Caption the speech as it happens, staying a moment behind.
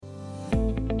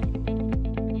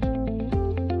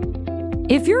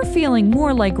If you're feeling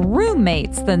more like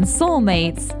roommates than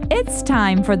soulmates, it's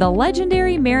time for the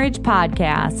Legendary Marriage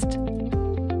Podcast.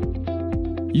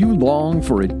 You long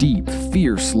for a deep,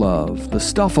 fierce love, the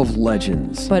stuff of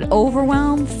legends. But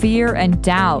overwhelm, fear, and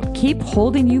doubt keep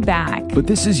holding you back. But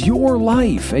this is your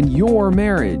life and your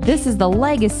marriage. This is the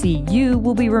legacy you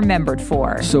will be remembered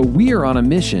for. So we are on a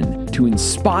mission to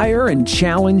inspire and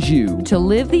challenge you to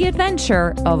live the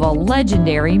adventure of a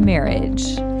legendary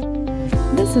marriage.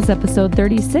 This is episode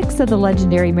 36 of the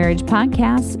Legendary Marriage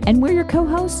Podcast, and we're your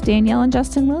co-hosts, Danielle and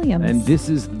Justin Williams. And this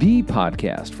is the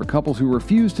podcast for couples who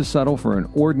refuse to settle for an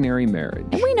ordinary marriage.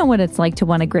 And we know what it's like to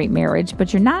want a great marriage,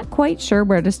 but you're not quite sure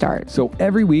where to start. So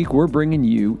every week, we're bringing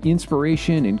you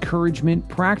inspiration, encouragement,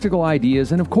 practical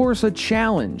ideas, and of course, a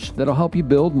challenge that'll help you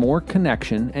build more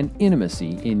connection and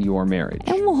intimacy in your marriage.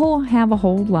 And we'll have a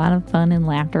whole lot of fun and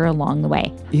laughter along the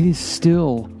way. It is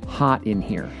still hot in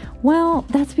here. Well,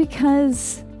 that's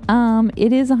because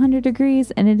it is 100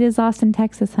 degrees and it is Austin,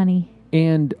 Texas, honey.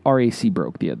 And our AC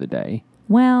broke the other day.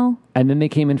 Well. And then they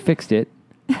came and fixed it.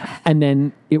 And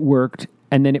then it worked.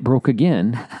 And then it broke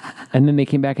again. And then they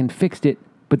came back and fixed it.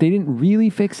 But they didn't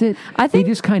really fix it. They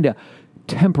just kind of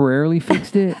temporarily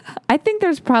fixed it. I think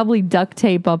there's probably duct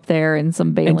tape up there and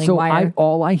some baling wire.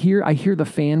 I hear the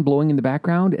fan blowing in the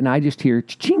background. And I just hear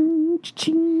ching,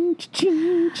 ching,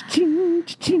 ching, ching,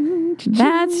 ching.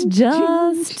 That's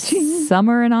just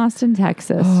summer in Austin,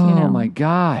 Texas. Oh, my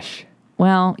gosh.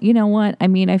 Well, you know what? I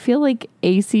mean, I feel like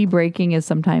AC breaking is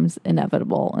sometimes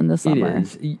inevitable in the summer.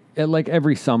 It is. Like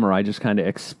every summer, I just kind of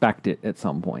expect it at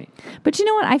some point. But you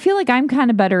know what? I feel like I'm kind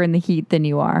of better in the heat than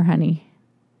you are, honey.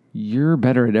 You're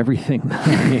better at everything than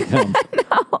I am.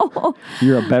 No.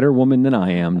 You're a better woman than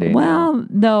I am, Danielle. Well,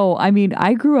 no. I mean,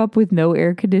 I grew up with no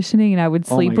air conditioning, and I would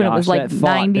sleep when it was like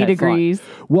 90 degrees.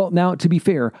 Well, now, to be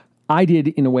fair, I did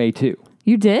in a way, too.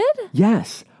 You did?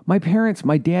 Yes. My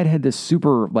dad had this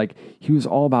super, he was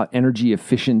all about energy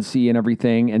efficiency and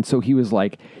everything. And so he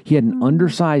had an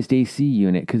undersized AC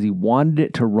unit because he wanted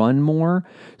it to run more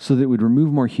so that it would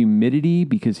remove more humidity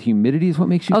because humidity is what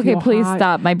makes you feel hot. Okay, please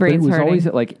stop. My brain's hurting. It was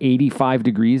always at 85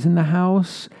 degrees in the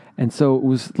house. And so it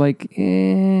was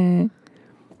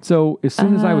So as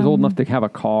soon as I was old enough to have a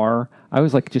car, I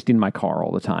was just in my car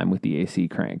all the time with the AC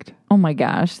cranked. Oh my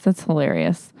gosh, that's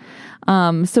hilarious.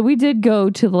 So we did go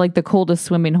to the coldest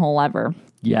swimming hole ever.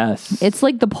 Yes. It's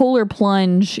like the polar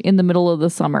plunge in the middle of the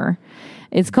summer.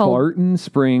 It's called Barton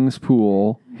Springs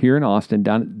Pool here in Austin,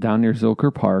 down near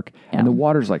Zilker Park. Yeah. And the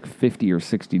water's 50 or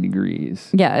 60 degrees.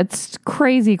 Yeah, it's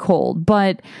crazy cold.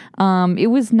 But it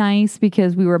was nice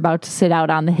because we were about to sit out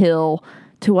on the hill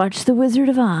to watch The Wizard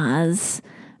of Oz.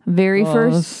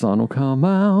 The sun will come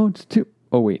out to...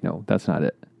 Oh, wait, no, that's not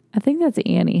it. I think that's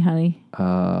Annie, honey.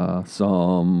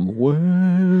 Somewhere.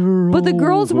 But the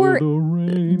girls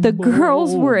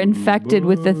were infected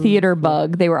with the theater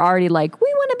bug. They were already we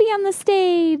want to be on the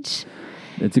stage.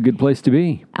 It's a good place to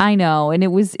be. I know, and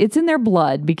it's in their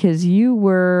blood because you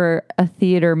were a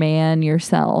theater man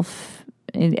yourself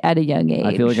at a young age.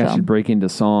 I feel like I should break into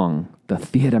song. The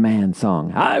Theater Man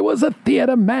song. I was a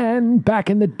theater man back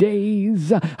in the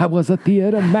days. I was a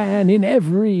theater man in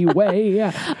every way.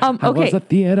 I was a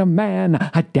theater man.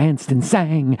 I danced and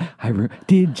sang. I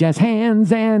did jazz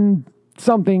hands and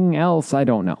something else. I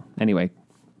don't know. Anyway.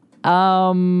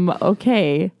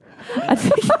 Okay. I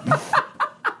think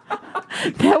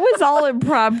that was all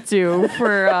impromptu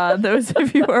for those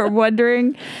of you who are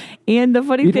wondering. And the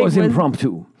funny thing was... It was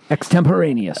impromptu.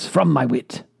 Extemporaneous from my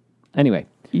wit. Anyway.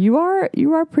 You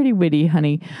are pretty witty,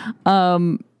 honey.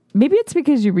 Maybe it's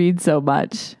because you read so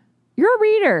much. You're a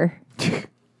reader.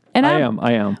 And I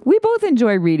am. We both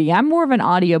enjoy reading. I'm more of an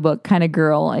audiobook kind of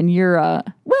girl, and you're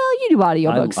you do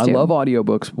audiobooks too. I love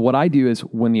audiobooks. What I do is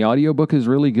when the audiobook is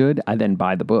really good, I then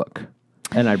buy the book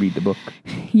and I read the book.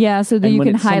 Yeah, so that you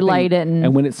can highlight it.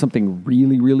 And when it's something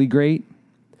really, really great,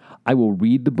 I will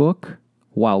read the book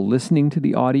while listening to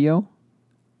the audio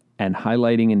and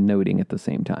highlighting and noting at the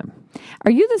same time. Are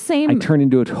you the same? I turn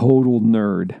into a total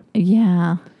nerd.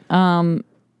 Yeah. I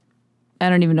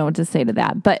don't even know what to say to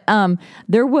that. But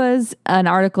there was an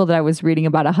article that I was reading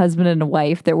about a husband and a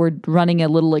wife that were running a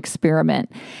little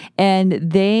experiment. And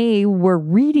they were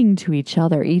reading to each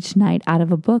other each night out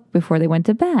of a book before they went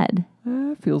to bed.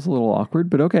 Feels a little awkward,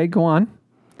 but okay, go on.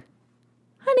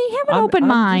 Honey, have an open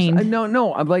mind.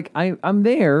 No. I'm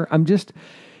there.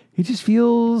 It just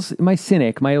feels, my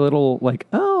cynic, my little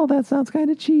that sounds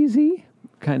kind of cheesy,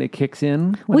 kind of kicks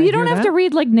in. Well, you don't have to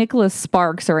read Nicholas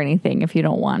Sparks or anything if you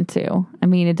don't want to. I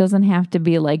mean, it doesn't have to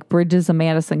be like Bridges of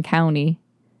Madison County.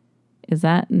 Is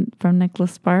that from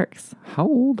Nicholas Sparks? How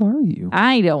old are you?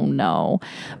 I don't know.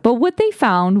 But what they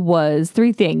found was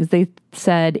 3 things. They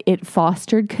said it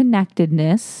fostered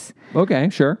connectedness. Okay,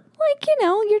 sure. Like,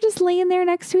 you're just laying there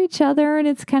next to each other and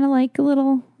it's kind of like a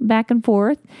little back and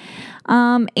forth.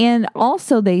 And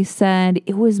also they said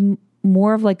it was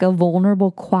more of like a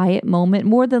vulnerable, quiet moment,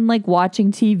 more than like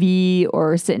watching TV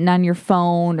or sitting on your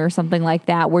phone or something like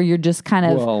that, where you're just kind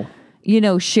of,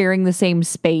 sharing the same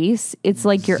space. It's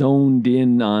like you're zoned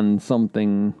in on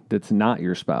something that's not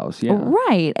your spouse. Yeah.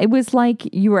 Right. It was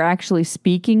like you were actually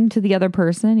speaking to the other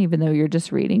person, even though you're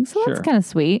just reading. So that's kind of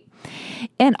sweet.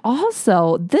 And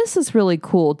also, this is really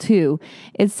cool too.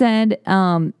 It said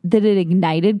that it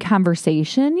ignited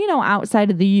conversation, outside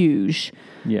of the usual.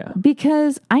 Yeah.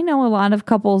 Because I know a lot of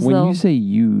couples, when you say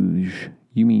usual,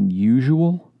 you mean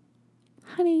usual?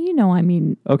 Honey, I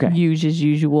mean usual as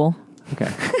usual.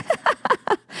 Okay.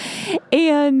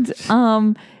 And,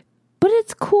 but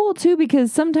it's cool too,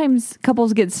 because sometimes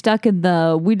couples get stuck in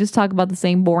we just talk about the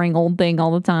same boring old thing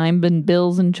all the time, and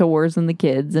bills and chores and the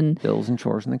kids and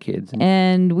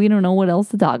we don't know what else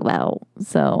to talk about.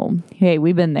 So, hey,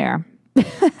 we've been there.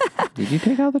 Did you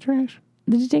take out the trash?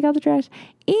 Did you take out the trash?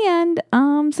 And,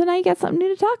 so now you got something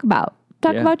new to talk about.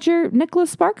 Talk about your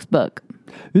Nicholas Sparks book.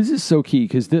 This is so key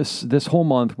because this whole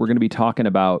month we're going to be talking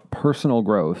about personal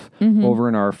growth over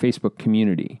in our Facebook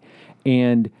community.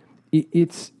 And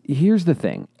here's the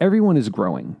thing. Everyone is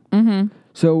growing.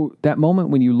 So that moment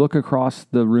when you look across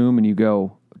the room and you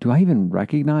go, do I even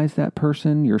recognize that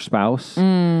person, your spouse?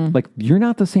 Like, you're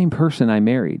not the same person I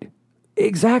married.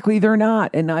 Exactly, they're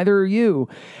not, and neither are you.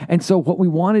 And so what we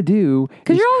want to do is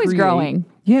because you're always growing.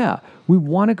 Yeah, we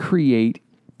want to create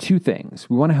 2 things.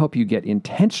 We want to help you get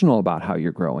intentional about how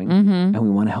you're growing, and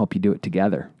we want to help you do it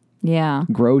together. Yeah.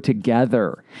 Grow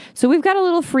together. So we've got a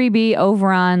little freebie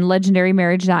over on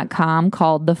legendarymarriage.com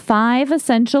called The 5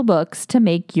 Essential Books to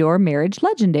Make Your Marriage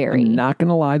Legendary. I'm not going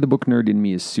to lie, the book nerd in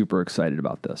me is super excited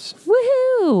about this.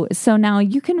 Woohoo! So now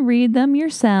you can read them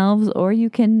yourselves, or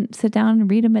you can sit down and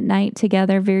read them at night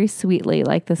together very sweetly,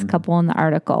 like this couple in the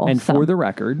article. And for the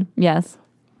record, yes,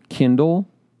 Kindle,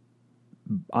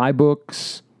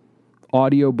 iBooks,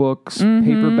 audiobooks,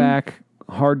 paperback,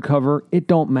 hardcover, it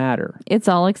don't matter. It's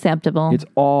all acceptable. It's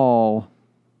all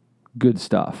good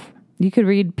stuff. You could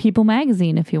read People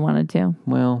magazine if you wanted to.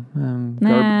 Well,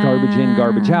 garbage in,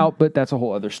 garbage out, but that's a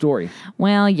whole other story.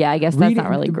 Well, yeah, I guess that's not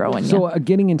really growing. So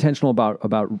getting intentional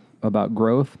about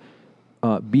growth,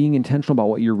 being intentional about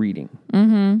what you're reading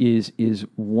is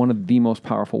one of the most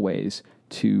powerful ways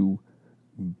to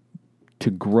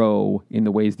grow in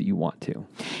the ways that you want to.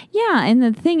 Yeah, and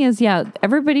the thing is,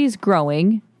 everybody's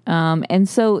growing. And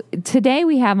so today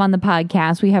we have on the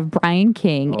podcast, we have Brian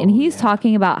King, and he's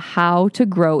talking about how to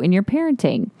grow in your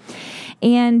parenting.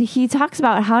 And he talks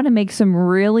about how to make some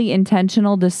really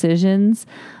intentional decisions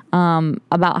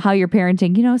about how you're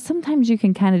parenting. Sometimes you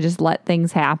can kind of just let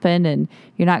things happen and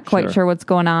you're not quite sure what's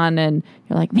going on. And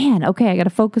you're like, man, okay, I got to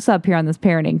focus up here on this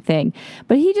parenting thing.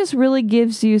 But he just really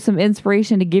gives you some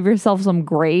inspiration to give yourself some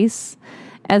grace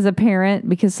as a parent,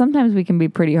 because sometimes we can be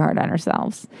pretty hard on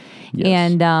ourselves. Yes.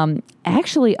 And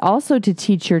actually also to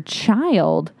teach your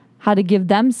child how to give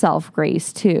themselves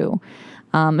grace too,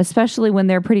 especially when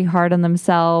they're pretty hard on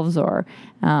themselves or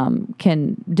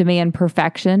can demand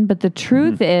perfection. But the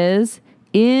truth is,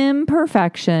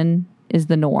 imperfection is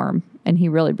the norm. And he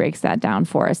really breaks that down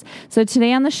for us. So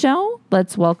today on the show,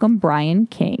 let's welcome Brian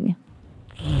King.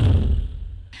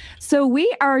 So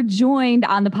we are joined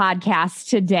on the podcast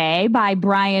today by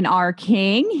Brian R.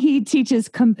 King. He teaches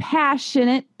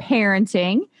compassionate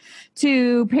parenting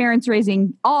to parents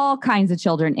raising all kinds of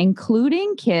children,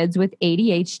 including kids with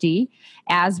ADHD,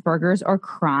 Asperger's, or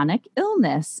chronic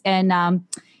illness. And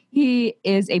he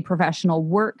is a professional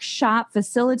workshop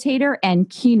facilitator and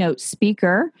keynote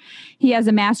speaker. He has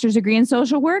a master's degree in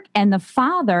social work and the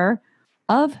father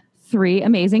of 3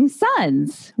 amazing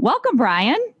sons. Welcome,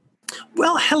 Brian.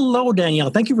 Well, hello,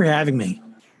 Danielle. Thank you for having me.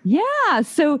 Yeah.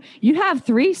 So you have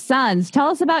 3 sons. Tell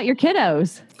us about your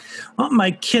kiddos. Well,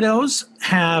 my kiddos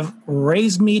have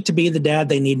raised me to be the dad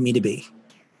they need me to be.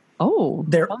 Oh.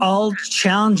 They're all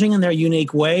challenging in their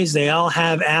unique ways. They all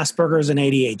have Asperger's and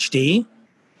ADHD.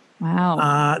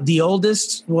 Wow. The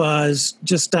oldest was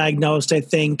just diagnosed, I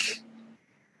think,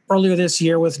 earlier this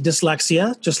year with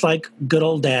dyslexia, just like good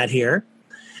old dad here.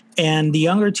 And the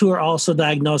younger 2 are also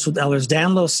diagnosed with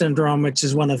Ehlers-Danlos syndrome, which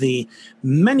is one of the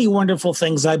many wonderful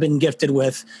things I've been gifted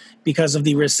with because of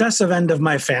the recessive end of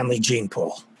my family gene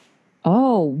pool.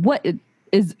 Oh,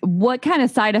 what kind of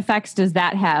side effects does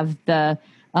that have, the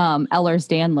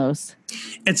Ehlers-Danlos?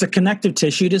 It's a connective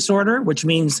tissue disorder, which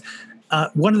means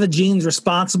one of the genes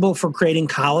responsible for creating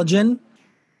collagen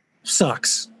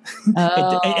sucks.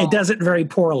 It does it very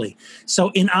poorly.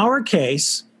 So in our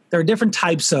case, there are different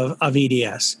types of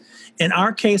EDS. In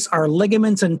our case, our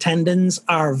ligaments and tendons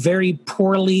are very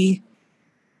poorly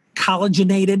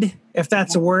collagenated, if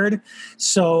that's a word.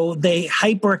 So they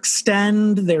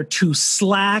hyperextend, they're too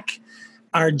slack.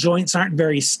 Our joints aren't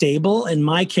very stable. In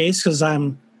my case, because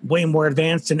I'm way more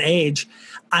advanced in age,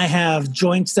 I have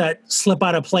joints that slip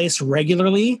out of place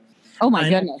regularly. Oh my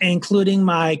goodness. Including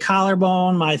my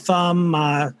collarbone, my thumb,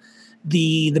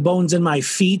 the bones in my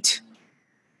feet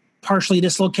partially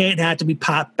dislocated, had to be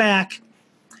popped back.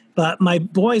 But my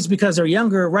boys, because they're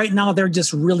younger, right now they're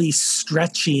just really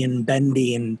stretchy and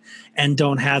bendy and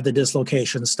don't have the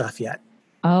dislocation stuff yet.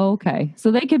 Oh, okay. So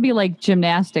they could be like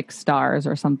gymnastic stars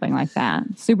or something like that.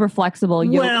 Super flexible.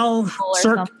 Well,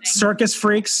 circus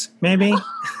freaks, maybe.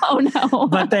 Oh, no.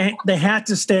 But they had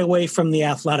to stay away from the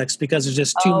athletics because it's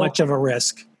just too much of a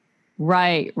risk.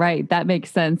 Right. That makes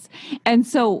sense. And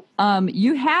so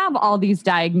you have all these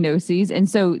diagnoses. And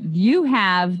so you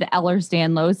have the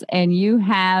Ehlers-Danlos, and you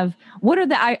have, what are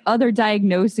the other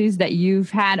diagnoses that you've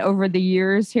had over the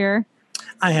years here?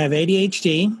 I have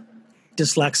ADHD,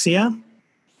 dyslexia,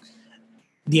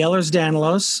 the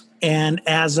Ehlers-Danlos, and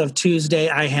as of Tuesday,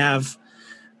 I have,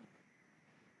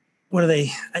 what are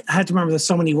they? I have to remember, there's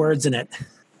so many words in it.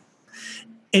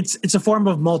 It's a form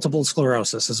of multiple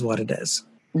sclerosis is what it is.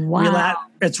 Wow.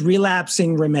 It's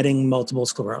relapsing, remitting multiple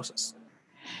sclerosis.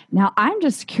 Now, I'm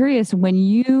just curious, when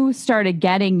you started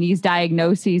getting these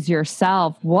diagnoses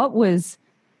yourself, what was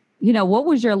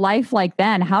your life like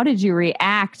then? How did you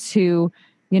react to,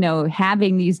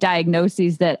 having these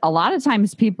diagnoses that a lot of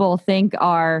times people think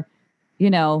are,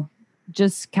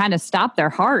 just kind of stop their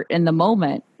heart in the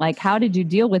moment? Like, how did you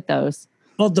deal with those?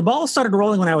 Well, the ball started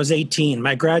rolling when I was 18.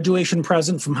 My graduation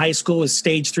present from high school was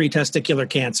stage 3 testicular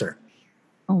cancer.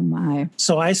 Oh, my.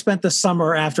 So I spent the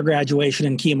summer after graduation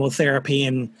in chemotherapy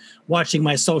and watching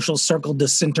my social circle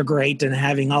disintegrate and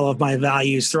having all of my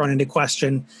values thrown into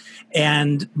question.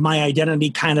 And my identity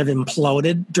kind of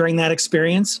imploded during that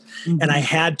experience. Mm-hmm. And I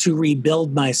had to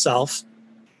rebuild myself,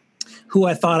 who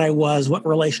I thought I was, what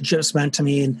relationships meant to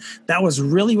me. And that was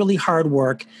really, really hard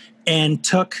work and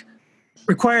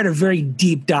required a very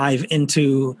deep dive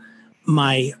into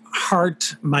my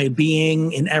heart, my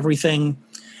being, and everything.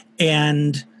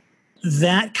 And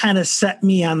that kind of set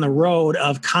me on the road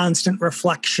of constant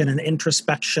reflection and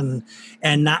introspection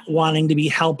and not wanting to be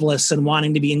helpless and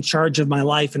wanting to be in charge of my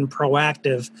life and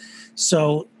proactive.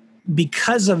 So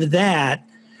because of that,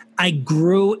 I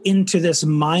grew into this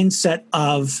mindset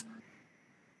of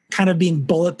kind of being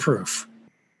bulletproof.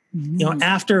 Mm-hmm.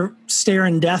 After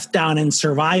staring death down and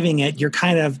surviving it,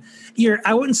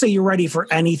 I wouldn't say you're ready for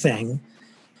anything,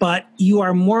 but you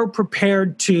are more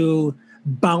prepared to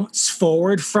bounce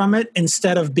forward from it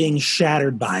instead of being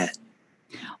shattered by it.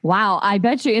 Wow. I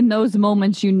bet you in those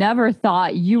moments, you never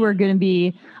thought you were going to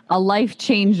be a life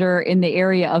changer in the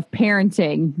area of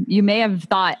parenting. You may have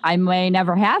thought, I may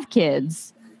never have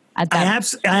kids. I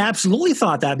absolutely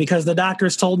thought that because the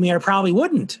doctors told me I probably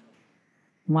wouldn't.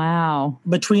 Wow.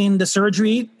 Between the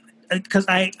surgery, because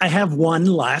I have one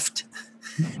left,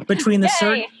 between the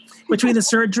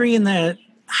surgery and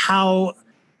how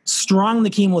strong the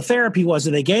chemotherapy was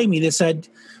that they gave me, they said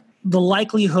the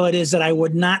likelihood is that I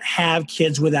would not have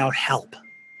kids without help.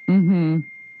 Mm-hmm.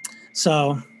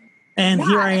 So, and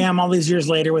here I am all these years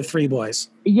later with 3 boys.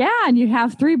 Yeah, and you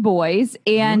have 3 boys.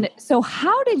 And so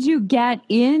how did you get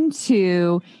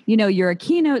into, you're a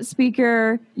keynote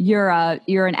speaker, you're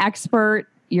an expert,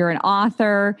 you're an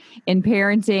author in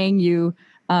parenting,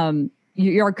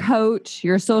 you're a coach,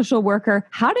 you're a social worker.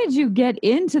 How did you get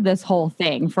into this whole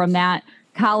thing from that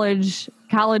college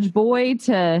boy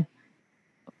to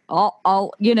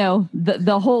all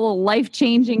the whole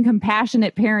life-changing,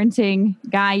 compassionate parenting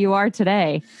guy you are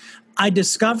today? I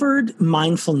discovered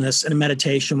mindfulness and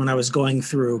meditation when I was going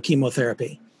through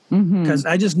chemotherapy because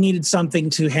I just needed something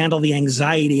to handle the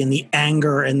anxiety and the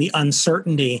anger and the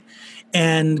uncertainty.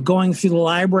 And going through the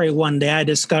library one day, I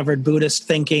discovered Buddhist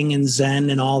thinking and Zen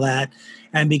and all that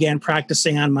and began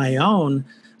practicing on my own.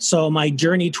 So my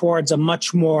journey towards a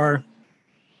much more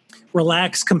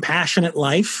relaxed, compassionate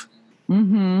life,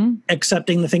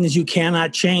 accepting the things you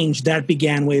cannot change, that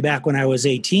began way back when I was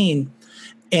 18.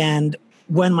 And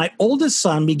when my oldest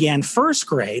son began first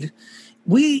grade,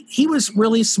 he was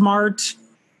really smart,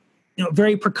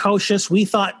 very precocious. We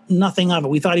thought nothing of it.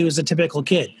 We thought he was a typical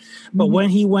kid. But when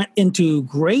he went into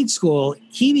grade school,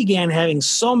 he began having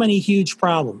so many huge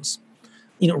problems,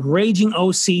 raging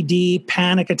OCD,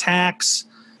 panic attacks,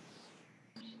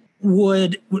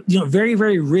 would, very,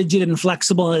 very rigid and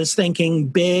flexible in his thinking,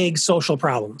 big social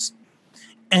problems.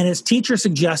 And his teacher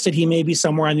suggested he may be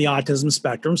somewhere on the autism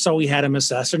spectrum, so we had him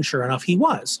assessed, and sure enough, he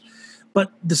was.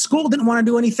 But the school didn't want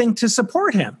to do anything to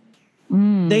support him.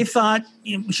 They thought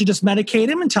we should just medicate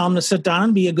him and tell him to sit down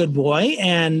and be a good boy.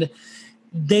 And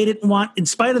they didn't want, in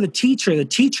spite of the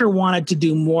teacher wanted to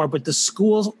do more, but the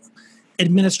school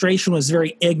administration was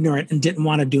very ignorant and didn't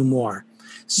want to do more.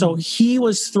 So he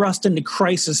was thrust into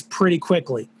crisis pretty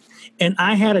quickly. And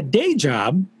I had a day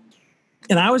job,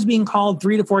 and I was being called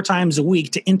 3 to 4 times a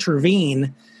week to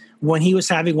intervene when he was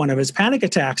having one of his panic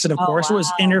attacks. And of course, it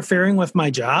was interfering with my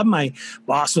job. My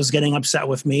boss was getting upset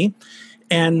with me.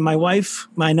 And my wife,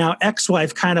 my now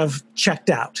ex-wife, kind of checked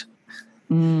out.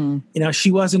 She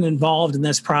wasn't involved in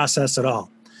this process at all.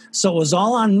 So it was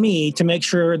all on me to make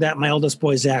sure that my oldest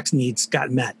boy, Zach's needs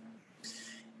got met.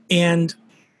 And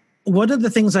one of the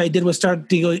things I did was starting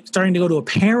to go to a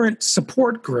parent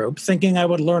support group, thinking I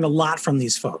would learn a lot from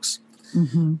these folks.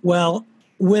 Well,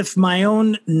 with my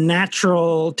own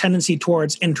natural tendency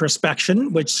towards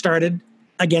introspection, which started,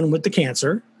 again, with the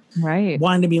cancer,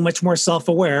 wanting to be much more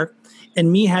self-aware, and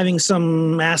me having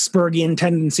some Aspergian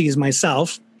tendencies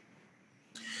myself,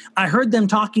 I heard them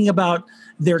talking about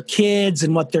their kids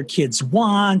and what their kids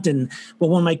want. And, well,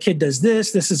 when my kid does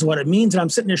this, this is what it means. And I'm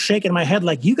sitting there shaking my head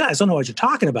like, you guys don't know what you're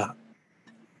talking about.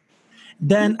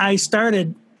 Then I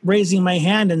started raising my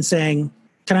hand and saying,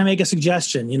 can I make a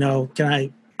suggestion? Can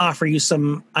I offer you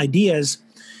some ideas?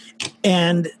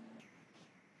 And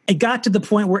it got to the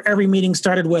point where every meeting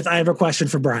started with, I have a question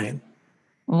for Brian.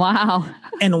 Wow.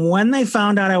 And when they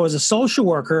found out I was a social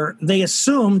worker, they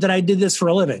assumed that I did this for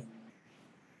a living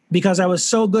because I was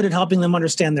so good at helping them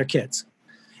understand their kids.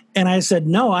 And I said,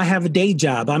 no, I have a day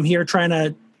job. I'm here trying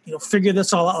to figure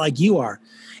this all out like you are.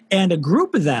 And a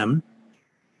group of them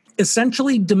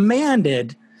essentially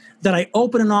demanded that I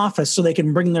open an office so they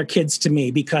can bring their kids to me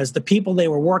because the people they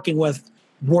were working with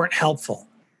weren't helpful.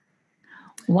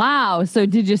 Wow. So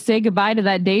did you say goodbye to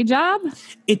that day job?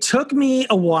 It took me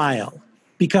a while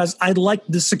because I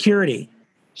liked the security.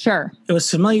 Sure. It was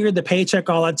familiar, the paycheck,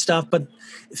 all that stuff, but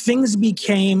things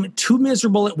became too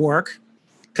miserable at work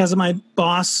because of my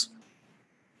boss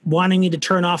wanting me to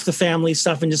turn off the family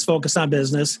stuff and just focus on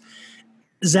business.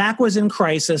 Zach was in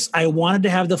crisis. I wanted to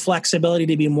have the flexibility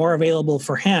to be more available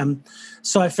for him.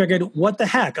 So I figured, what the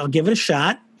heck? I'll give it a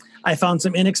shot. I found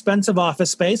some inexpensive office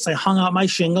space. I hung out my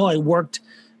shingle. I worked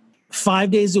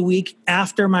 5 days a week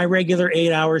after my regular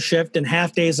 8-hour shift and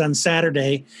half days on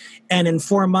Saturday. And in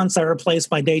 4 months, I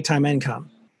replaced my daytime income.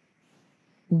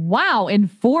 Wow. In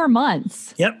 4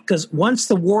 months. Yep. Because once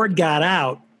the word got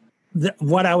out,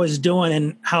 what I was doing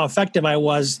and how effective I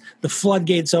was, the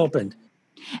floodgates opened.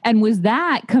 And was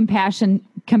that compassionate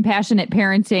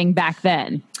parenting back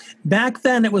then? Back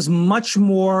then, it was much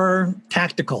more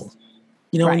tactical.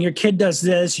 When your kid does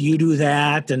this, you do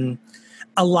that, and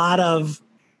a lot of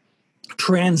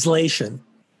translation.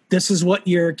 This is what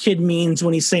your kid means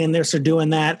when he's saying this or doing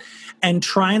that, and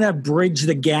trying to bridge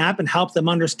the gap and help them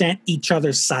understand each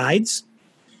other's sides.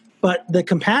 But the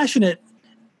compassionate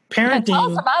parenting... Yeah,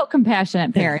 tell us about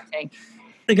compassionate parenting.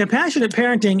 The compassionate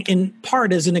parenting, in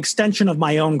part, is an extension of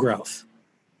my own growth.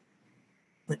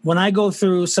 When I go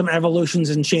through some evolutions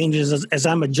and changes as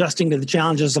I'm adjusting to the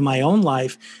challenges of my own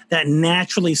life, that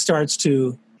naturally starts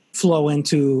to flow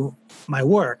into my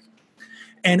work.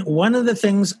 And one of the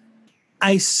things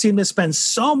I seem to spend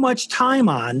so much time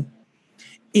on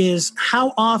is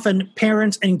how often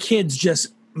parents and kids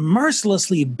just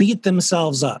mercilessly beat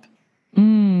themselves up.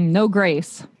 No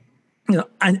grace.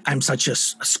 I'm such a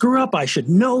screw up. I should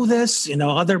know this.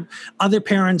 Other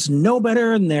parents know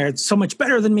better, and they're so much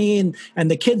better than me.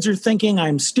 And the kids are thinking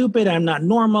I'm stupid. I'm not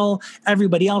normal.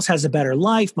 Everybody else has a better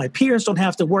life. My peers don't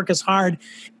have to work as hard.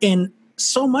 And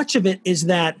so much of it is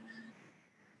that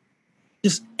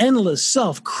just endless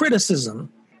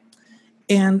self-criticism.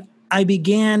 And I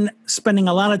began spending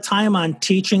a lot of time on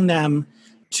teaching them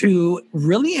to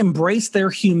really embrace their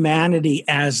humanity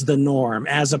as the norm,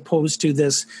 as opposed to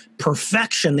this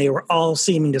perfection they were all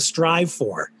seeming to strive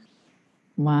for.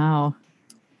 Wow.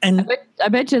 And I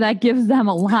bet you that gives them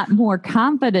a lot more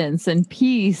confidence and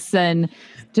peace and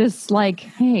just like,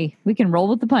 hey, we can roll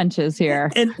with the punches here.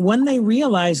 And when they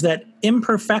realize that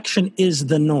imperfection is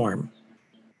the norm,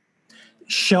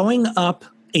 showing up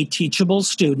a teachable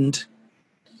student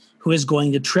who is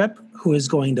going to trip, who is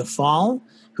going to fall,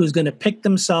 who's going to pick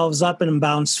themselves up and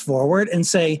bounce forward and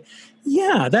say,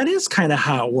 yeah, that is kind of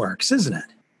how it works, isn't it?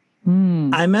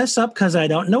 I mess up because I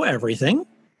don't know everything.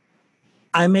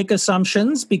 I make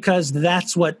assumptions because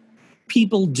that's what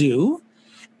people do.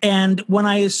 And when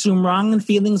I assume wrong and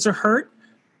feelings are hurt,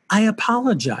 I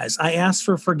apologize. I ask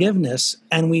for forgiveness,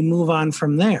 and we move on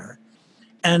from there.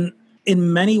 And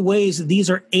in many ways, these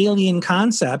are alien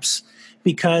concepts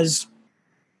because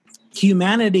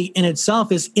humanity in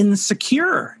itself is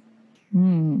insecure.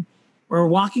 We're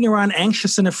walking around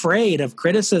anxious and afraid of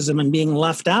criticism and being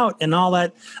left out and all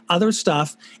that other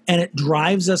stuff. And it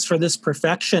drives us for this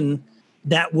perfection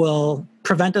that will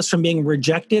prevent us from being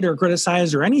rejected or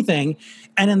criticized or anything.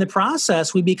 And in the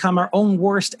process, we become our own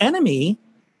worst enemy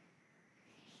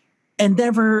and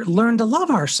never learn to love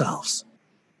ourselves.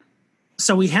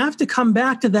 So we have to come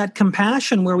back to that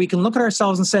compassion where we can look at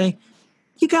ourselves and say,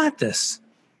 you got this.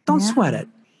 Don't sweat it.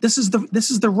 This is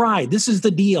the ride. This is the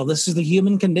deal. This is the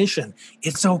human condition.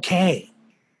 It's okay.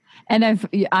 And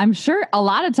I'm sure a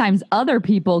lot of times other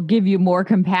people give you more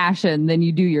compassion than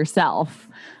you do yourself.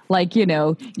 Like,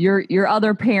 your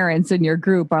other parents in your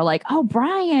group are like, oh,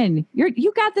 Brian,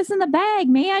 you got this in the bag,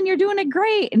 man. You're doing it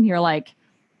great. And you're like,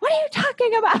 what are you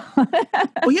talking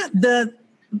about? Well, yeah,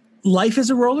 life is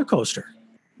a roller coaster.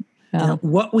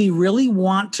 What we really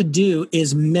want to do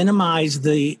is minimize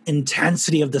the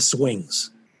intensity of the swings.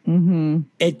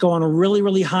 It going really,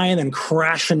 really high and then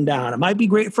crashing down. It might be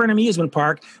great for an amusement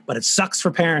park, but it sucks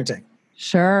for parenting.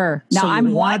 Sure. Now, so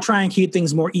you want to try and keep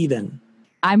things more even.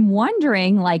 I'm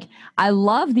wondering, I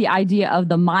love the idea of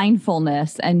the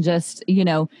mindfulness and just,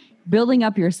 building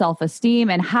up your self-esteem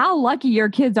and how lucky your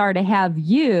kids are to have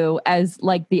you as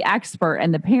the expert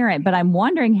and the parent. But I'm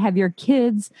wondering, have your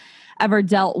kids ever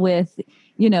dealt with,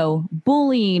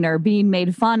 bullying or being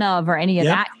made fun of or any of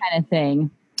that kind of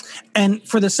thing? And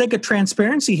for the sake of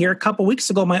transparency here, a couple weeks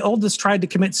ago, my oldest tried to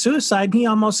commit suicide and he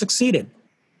almost succeeded.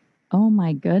 Oh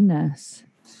my goodness.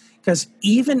 Because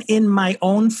even in my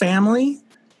own family,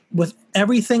 with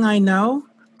everything I know,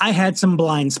 I had some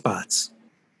blind spots.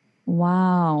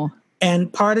 Wow.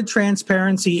 And part of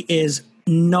transparency is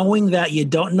knowing that you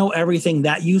don't know everything,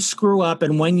 that you screw up.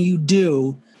 And when you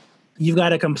do, you've got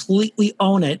to completely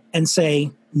own it and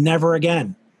say, never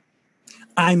again.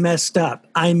 I messed up.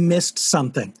 I missed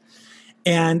something.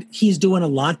 And he's doing a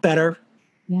lot better.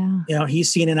 Yeah. He's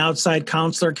seen an outside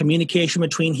counselor. Communication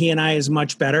between he and I is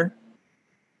much better.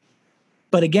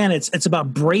 But again, it's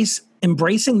about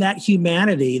embracing that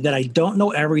humanity that I don't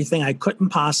know everything, I couldn't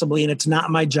possibly, and it's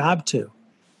not my job to.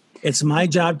 It's my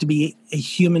job to be a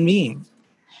human being.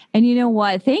 And you know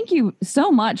what? Thank you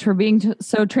so much for being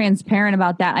so transparent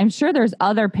about that. I'm sure there's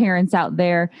other parents out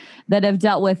there that have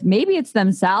dealt with, maybe it's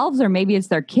themselves or maybe it's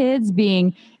their kids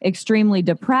being extremely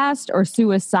depressed or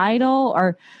suicidal.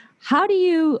 Or how do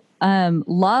you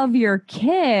love your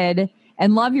kid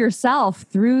and love yourself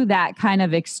through that kind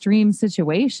of extreme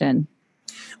situation?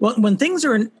 Well, when things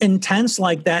are intense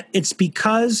like that, it's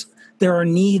because there are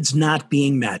needs not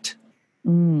being met.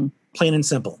 Plain and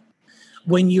simple.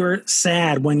 When you're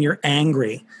sad, when you're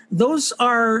angry, those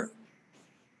are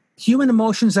human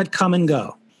emotions that come and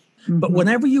go. But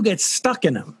whenever you get stuck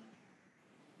in them,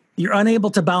 you're unable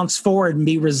to bounce forward and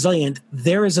be resilient.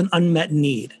 There is an unmet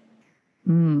need.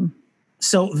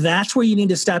 So that's where you need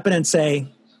to step in and say,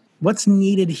 what's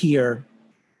needed here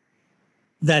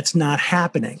that's not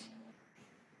happening?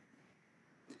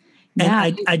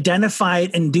 And identify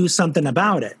it and do something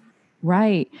about it.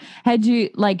 Right. Had you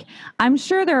I'm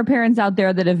sure there are parents out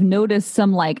there that have noticed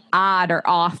some odd or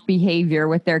off behavior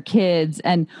with their kids.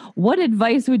 And what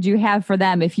advice would you have for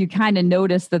them if you kind of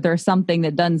notice that there's something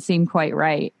that doesn't seem quite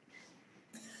right?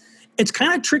 It's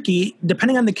kind of tricky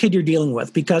depending on the kid you're dealing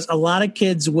with, because a lot of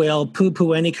kids will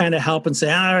poo-poo any kind of help and say,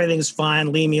 everything's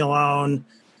fine, leave me alone.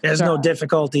 There's no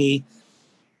difficulty.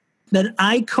 Then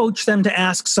I coach them to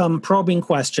ask some probing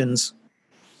questions,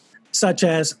 such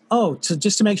as,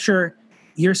 just to make sure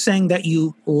you're saying that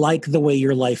you like the way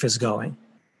your life is going.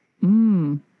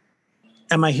 Am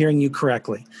I hearing you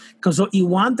correctly? Because what you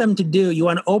want them to do, you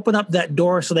want to open up that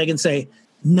door so they can say,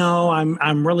 no,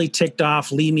 I'm really ticked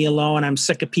off. Leave me alone. I'm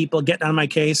sick of people getting on my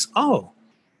case. Oh,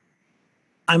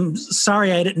 I'm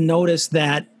sorry. I didn't notice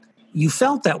that you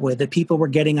felt that way, that people were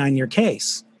getting on your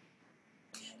case.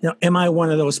 Am I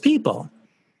one of those people?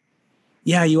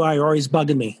 Yeah, you are. You're always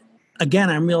bugging me.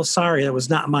 Again, I'm real sorry. That was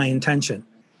not my intention.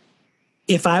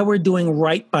 If I were doing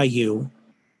right by you,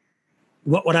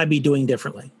 what would I be doing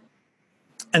differently?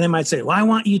 And they might say, well, I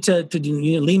want you to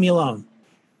leave me alone.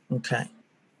 Okay.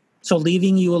 So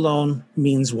leaving you alone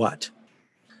means what?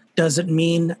 Does it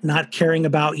mean not caring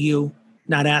about you,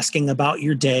 not asking about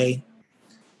your day,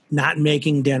 not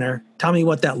making dinner? Tell me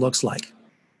what that looks like.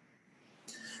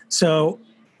 So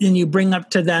then you bring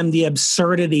up to them the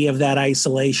absurdity of that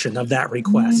isolation, of that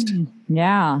request.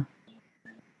 Yeah.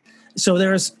 So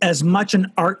there's as much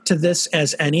an art to this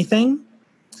as anything.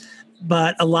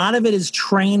 but a lot of it is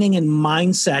training and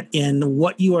mindset in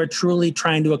what you are truly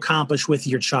trying to accomplish with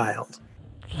your child.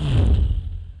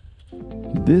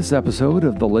 This episode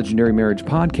of the Legendary Marriage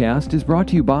Podcast is brought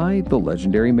to you by the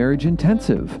Legendary Marriage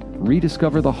Intensive.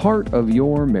 Rediscover the heart of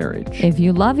your marriage. If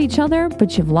you love each other,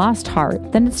 but you've lost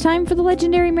heart, then it's time for the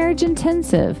Legendary Marriage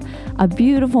Intensive. A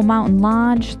beautiful mountain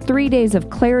lodge, 3 days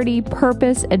of clarity,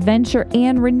 purpose, adventure,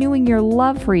 and renewing your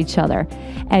love for each other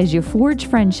as you forge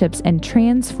friendships and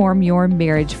transform your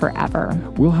marriage forever.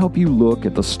 We'll help you look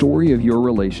at the story of your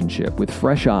relationship with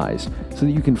fresh eyes so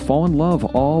that you can fall in love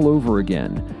all over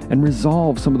again and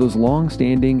resolve some of those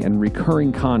long-standing and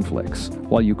recurring conflicts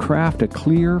while you craft a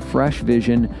clear, fresh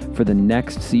vision for the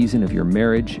next season of your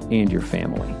marriage and your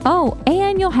family. Oh,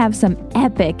 and you'll have some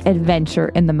epic adventure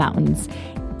in the mountains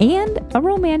and a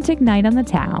romantic night on the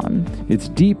town. It's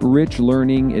deep, rich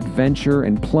learning, adventure,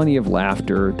 and plenty of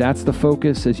laughter. That's the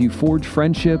focus as you forge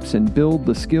friendships and build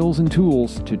the skills and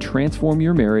tools to transform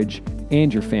your marriage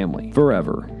and your family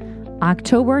forever.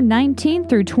 October 19th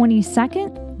through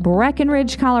 22nd,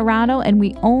 Breckenridge, Colorado, and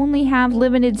we only have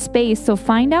limited space, so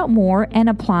find out more and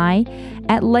apply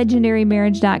at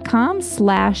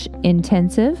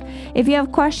legendarymarriage.com/intensive. If you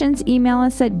have questions, email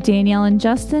us at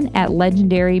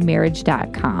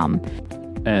danielleandjustin@legendarymarriage.com.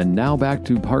 And now back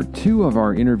to part 2 of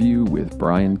our interview with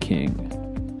Brian King.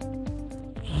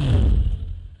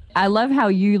 I love how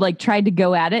you tried to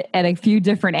go at it at a few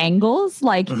different angles.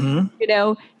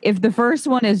 If the first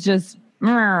one is just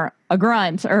a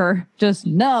grunt or just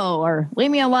no or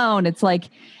leave me alone, it's like,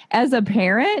 as a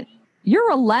parent, you're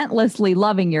relentlessly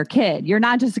loving your kid. You're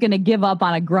not just going to give up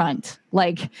on a grunt.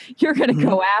 You're going to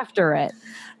go after it.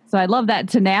 So I love that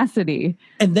tenacity.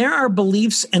 And there are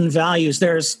beliefs and values.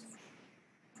 There's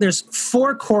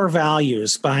 4 core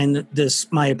values behind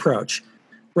my approach: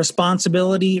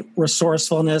 responsibility,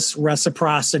 resourcefulness,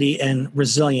 reciprocity, and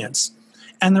resilience.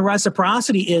 And the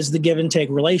reciprocity is the give and take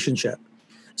relationship.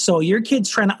 So your kid's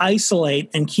trying to isolate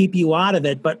and keep you out of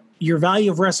it, but your value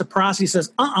of reciprocity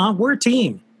says, we're a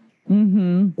team.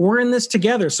 Mm-hmm. We're in this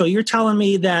together. So you're telling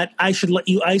me that I should let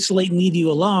you isolate and leave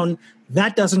you alone.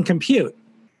 That doesn't compute.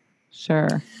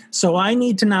 Sure. So I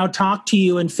need to now talk to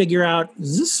you and figure out,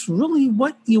 is this really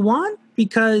what you want?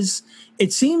 Because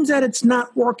it seems that it's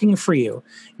not working for you.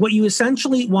 What you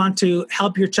essentially want to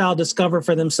help your child discover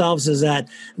for themselves is that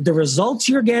the results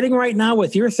you're getting right now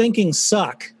with your thinking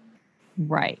suck.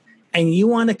 Right. And you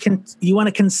want to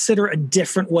consider a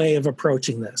different way of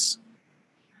approaching this.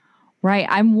 Right.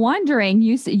 I'm wondering,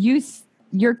 your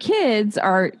kids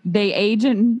they age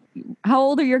in, how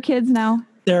old are your kids now?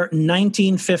 They're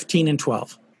 19, 15, and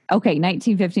 12. Okay,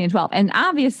 19, 15, and 12. And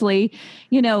obviously,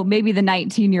 maybe the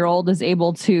 19-year-old is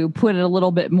able to put it a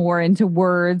little bit more into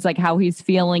words, like how he's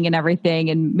feeling and everything.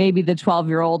 And maybe the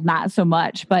 12-year-old, not so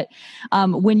much. But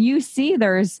when you see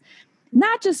there's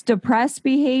not just depressed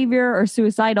behavior or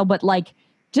suicidal, but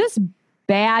just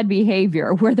bad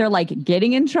behavior where they're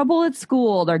getting in trouble at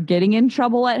school, they're getting in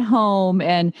trouble at home.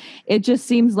 And it just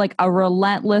seems like a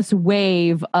relentless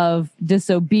wave of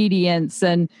disobedience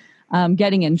and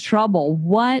getting in trouble.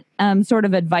 What sort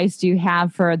of advice do you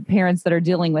have for parents that are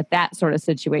dealing with that sort of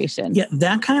situation? Yeah,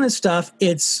 that kind of stuff,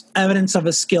 it's evidence of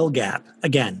a skill gap,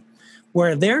 again,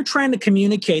 where they're trying to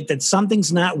communicate that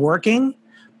something's not working,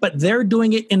 but they're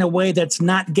doing it in a way that's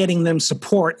not getting them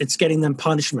support, it's getting them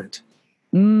punishment.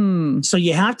 So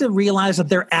you have to realize that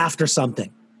they're after something,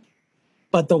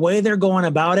 but the way they're going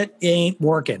about it ain't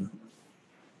working.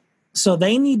 So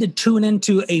they need to tune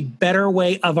into a better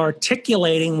way of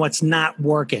articulating what's not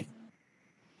working.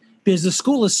 Because the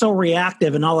school is so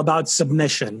reactive and all about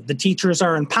submission. The teachers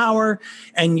are in power,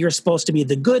 and you're supposed to be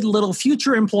the good little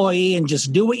future employee and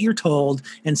just do what you're told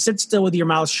and sit still with your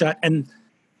mouth shut. And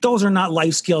those are not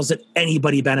life skills that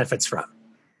anybody benefits from.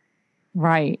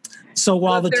 Right. So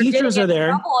while the teachers are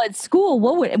there at school,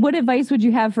 what advice would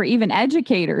you have for even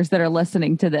educators that are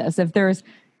listening to this? If there's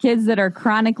kids that are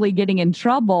chronically getting in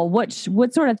trouble, what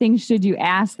sort of things should you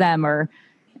ask them or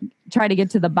try to get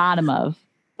to the bottom of?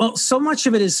 Well, so much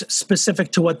of it is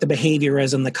specific to what the behavior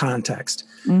is in the context.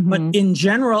 Mm-hmm. But in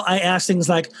general, I ask things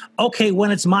like, okay,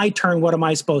 when it's my turn, what am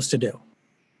I supposed to do?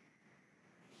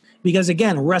 Because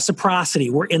again, reciprocity,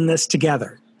 we're in this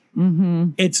together.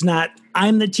 Mm-hmm. It's not,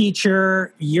 I'm the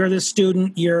teacher, you're the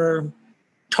student, you're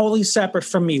totally separate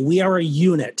from me. We are a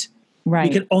unit. Right.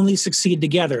 We can only succeed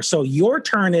together. So your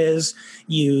turn is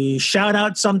you shout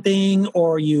out something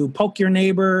or you poke your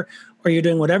neighbor or you're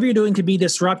doing whatever you're doing to be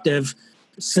disruptive.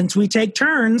 Since we take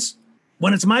turns,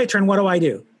 when it's my turn, what do I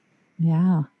do?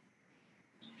 Yeah.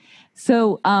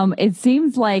 So it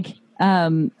seems like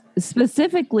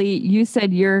specifically, you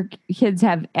said your kids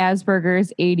have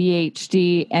Asperger's,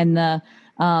 ADHD, and the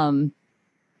and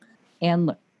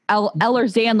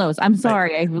Ehlers-Danlos. I'm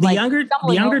sorry. Right. The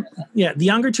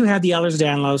younger two have the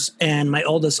Ehlers-Danlos, and my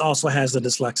oldest also has the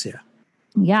dyslexia.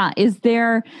 Yeah. Is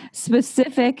there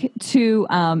specific to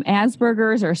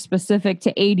Asperger's or specific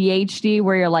to ADHD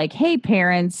where you're like, hey,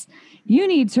 parents, you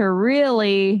need to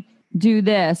really do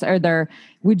this?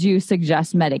 Would you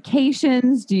suggest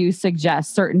medications? Do you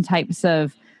suggest certain types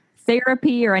of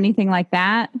therapy or anything like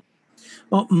that?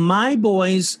 Well, my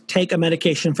boys take a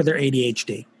medication for their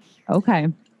ADHD. Okay.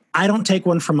 I don't take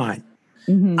one for mine.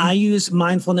 Mm-hmm. I use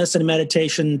mindfulness and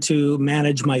meditation to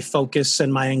manage my focus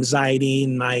and my anxiety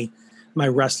and my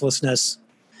restlessness.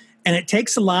 And it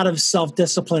takes a lot of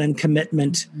self-discipline and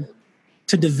commitment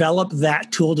to develop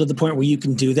that tool to the point where you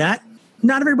can do that.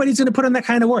 Not everybody's going to put in that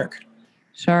kind of work.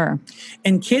 Sure.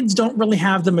 And kids don't really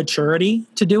have the maturity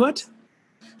to do it,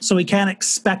 so we can't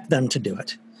expect them to do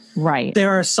it. Right.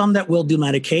 There are some that will do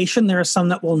medication. There are some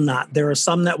that will not. There are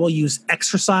some that will use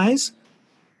exercise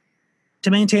to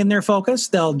maintain their focus.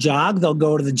 They'll jog. They'll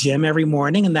go to the gym every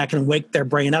morning, and that can wake their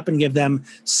brain up and give them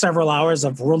several hours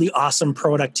of really awesome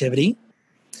productivity.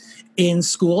 In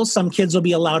school, some kids will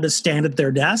be allowed to stand at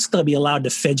their desk. They'll be allowed to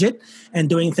fidget, and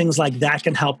doing things like that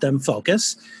can help them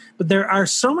focus. But there are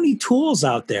so many tools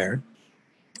out there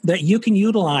that you can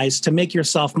utilize to make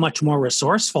yourself much more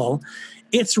resourceful.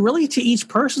 It's really to each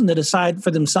person to decide for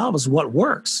themselves what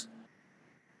works.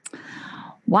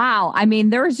 Wow. I mean,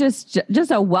 there's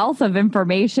just a wealth of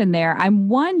information there. I'm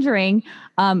wondering,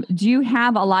 do you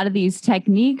have a lot of these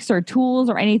techniques or tools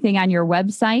or anything on your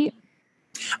website?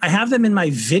 I have them in my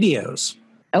videos.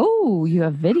 Oh, you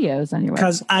have videos on your website.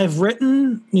 Because I've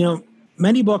written,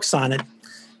 many books on it,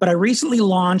 but I recently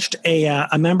launched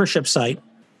a membership site,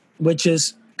 which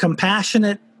is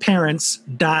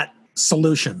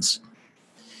compassionateparents.solutions.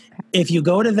 If you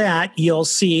go to that, you'll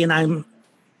see, and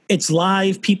it's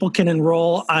live, people can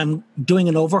enroll. I'm doing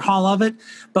an overhaul of it.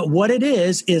 But what it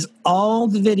is all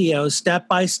the videos step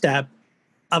by step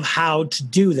of how to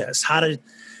do this,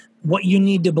 what you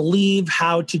need to believe,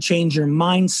 how to change your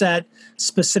mindset,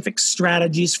 specific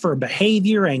strategies for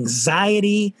behavior,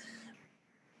 anxiety.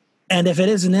 And if it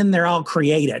isn't in there, I'll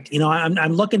create it.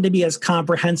 I'm looking to be as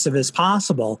comprehensive as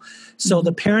possible so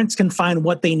the parents can find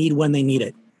what they need when they need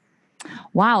it.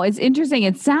 Wow, it's interesting.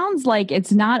 It sounds like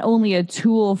it's not only a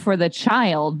tool for the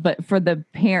child, but for the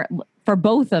parent, for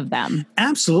both of them.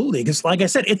 Absolutely. Because like I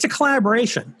said, it's a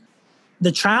collaboration.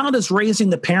 The child is raising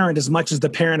the parent as much as the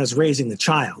parent is raising the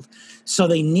child. So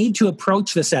they need to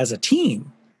approach this as a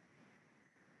team.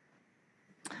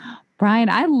 Brian,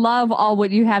 I love all what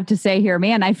you have to say here.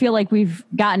 Man, I feel like we've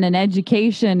gotten an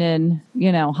education in,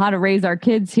 how to raise our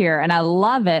kids here. And I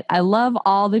love it. I love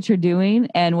all that you're doing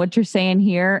and what you're saying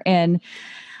here. And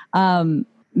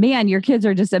man, your kids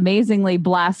are just amazingly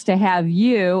blessed to have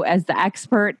you as the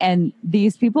expert and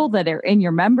these people that are in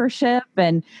your membership.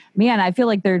 And man, I feel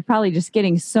like they're probably just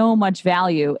getting so much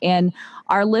value. And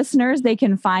our listeners, they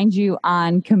can find you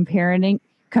on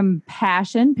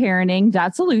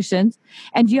compassionparenting.solutions.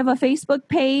 And do you have a Facebook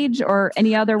page or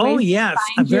any other way? Oh, yes.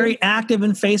 I'm very active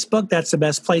in Facebook. That's the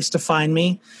best place to find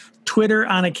me. Twitter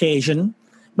on occasion.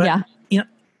 But,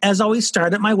 as always,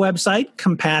 start at my website,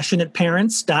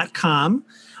 compassionateparents.com,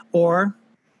 or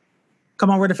come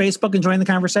over to Facebook and join the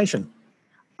conversation.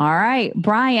 All right,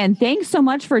 Brian, thanks so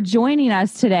much for joining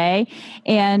us today.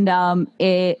 And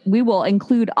we will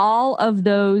include all of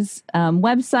those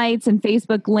websites and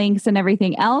Facebook links and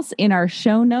everything else in our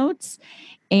show notes.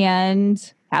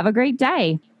 And have a great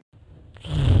day.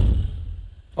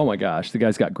 Oh my gosh, the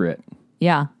guy's got grit.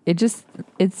 Yeah, it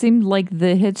seemed like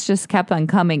the hits just kept on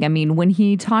coming. I mean, when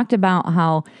he talked about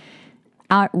how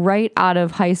right out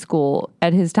of high school,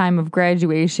 at his time of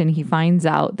graduation, he finds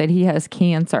out that he has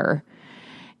cancer.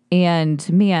 And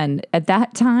man, at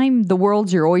that time, the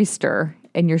world's your oyster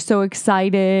and you're so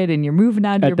excited and you're moving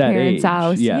out of your parents'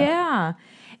 house. Yeah.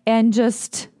 And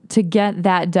just to get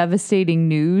that devastating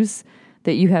news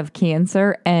that you have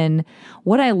cancer. And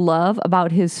what I love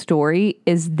about his story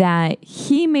is that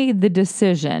he made the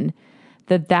decision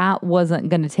that wasn't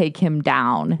going to take him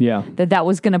down. Yeah. That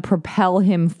was going to propel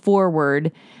him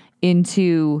forward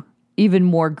into even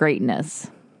more greatness.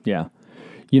 Yeah.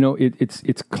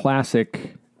 It's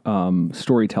classic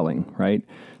storytelling, right?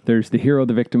 There's the hero,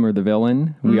 the victim, or the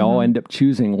villain. We all end up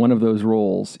choosing one of those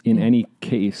roles in any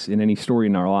case, in any story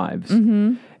in our lives.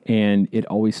 Mm-hmm. And it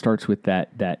always starts with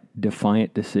that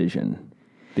defiant decision.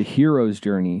 The hero's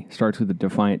journey starts with a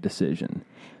defiant decision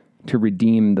to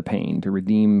redeem the pain, to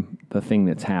redeem the thing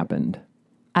that's happened.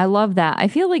 I love that. I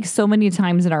feel like so many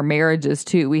times in our marriages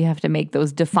too, we have to make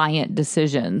those defiant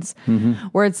decisions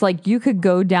where it's like you could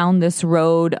go down this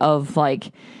road of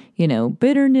like,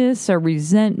 bitterness or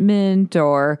resentment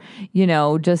or,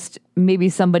 just maybe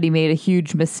somebody made a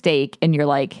huge mistake and you're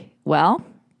like, well,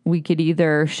 we could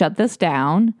either shut this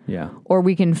down or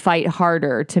we can fight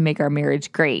harder to make our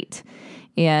marriage great.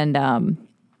 And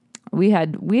we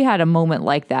had a moment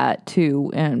like that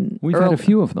too. And we've had a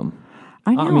few of them.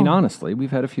 I know. I mean, honestly,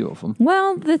 we've had a few of them.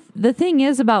 Well, the thing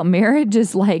is about marriage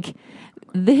is like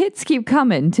the hits keep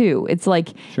coming too. It's like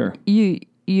you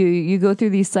go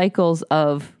through these cycles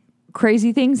of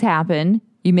crazy things happen.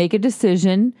 You make a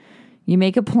decision, you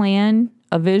make a plan,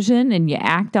 a vision, and you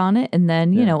act on it, and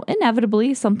then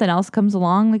inevitably something else comes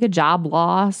along, like a job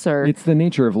loss or. It's the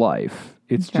nature of life.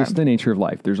 It's just the nature of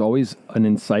life. There's always an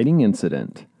inciting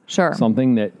incident. Sure.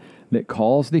 Something that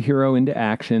calls the hero into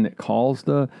action, that calls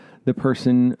the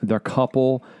person, the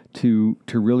couple, to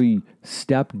really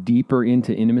step deeper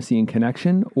into intimacy and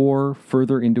connection or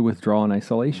further into withdrawal and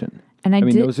isolation. And I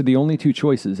mean, those are the only two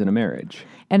choices in a marriage.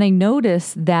 And I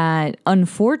noticed that,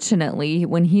 unfortunately,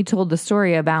 when he told the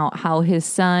story about how his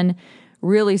son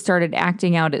really started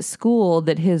acting out at school,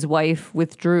 that his wife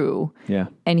withdrew. Yeah.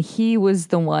 And he was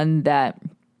the one that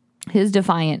his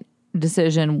defiant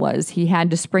decision was he had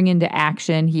to spring into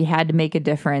action. He had to make a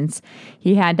difference.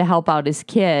 He had to help out his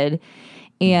kid.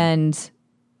 And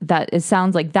that it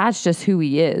sounds like that's just who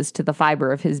he is to the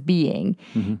fiber of his being.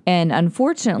 And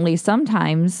unfortunately,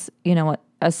 sometimes,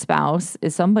 a spouse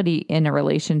is somebody in a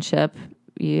relationship,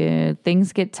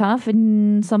 things get tough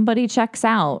and somebody checks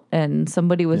out and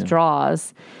somebody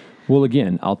withdraws. Well,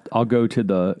 again, I'll go to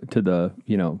the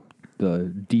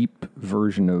the deep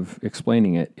version of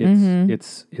explaining it.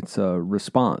 It's a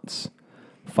response: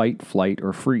 fight, flight,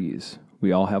 or freeze.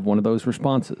 We all have one of those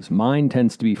responses. Mine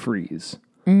tends to be freeze.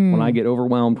 When I get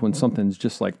overwhelmed, when something's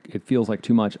just like, it feels like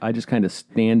too much, I just kind of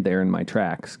stand there in my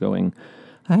tracks going,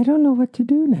 I don't know what to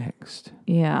do next.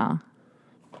 Yeah.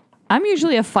 I'm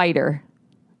usually a fighter.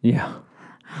 Yeah.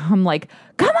 I'm like,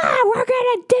 come on, we're going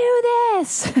to do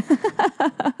this.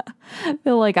 I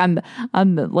feel like I'm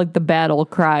like the battle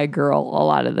cry girl a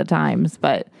lot of the times.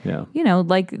 But,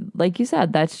 like you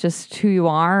said, that's just who you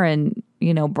are. And,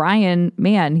 Brian,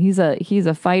 man, he's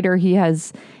a fighter. He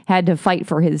has had to fight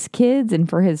for his kids and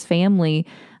for his family,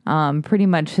 pretty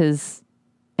much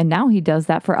and now he does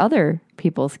that for other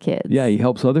people's kids. Yeah, he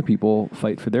helps other people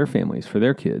fight for their families, for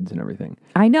their kids and everything.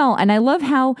 I know. And I love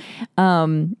how,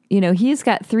 he's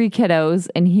got 3 kiddos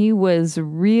and he was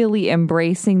really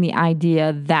embracing the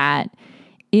idea that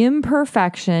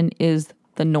imperfection is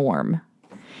the norm.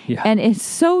 Yeah. And it's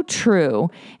so true.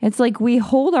 It's like we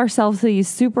hold ourselves to these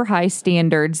super high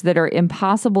standards that are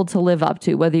impossible to live up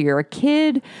to, whether you're a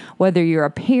kid, whether you're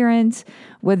a parent,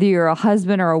 whether you're a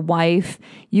husband or a wife.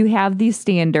 You have these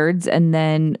standards, and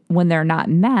then when they're not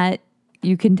met,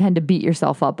 you can tend to beat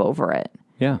yourself up over it.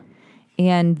 Yeah.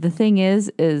 And the thing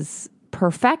is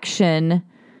perfection,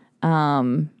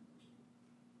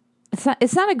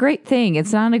 it's not a great thing.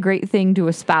 It's not a great thing to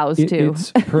espouse to.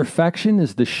 Perfection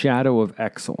is the shadow of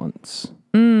excellence.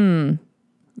 Okay,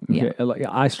 Yeah.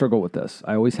 I struggle with this.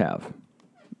 I always have.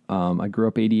 I grew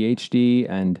up ADHD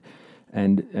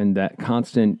and that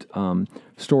constant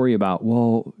story about,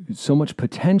 well, so much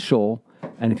potential,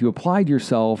 and if you applied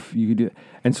yourself, you could do.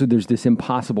 And so there's this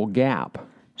impossible gap.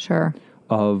 Sure.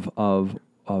 Of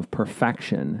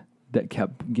perfection that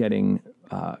kept getting.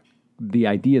 The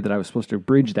idea that I was supposed to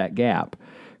bridge that gap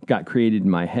got created in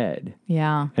my head.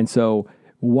 Yeah. And so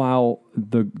while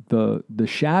the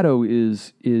shadow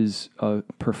is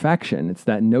perfection, it's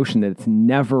that notion that it's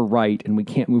never right and we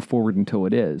can't move forward until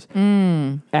it is.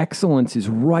 Excellence is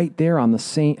right there on the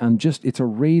same, it's a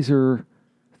razor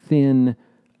thin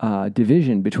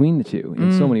division between the two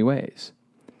in so many ways.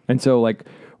 And so like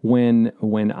when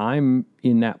I'm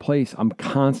in that place, I'm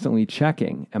constantly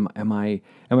checking, am I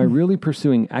really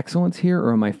pursuing excellence here,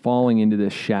 or am I falling into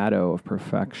this shadow of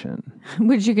perfection?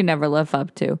 Which you can never live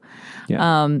up to.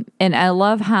 Yeah. And I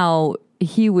love how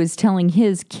he was telling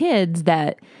his kids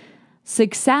that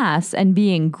success and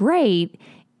being great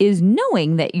is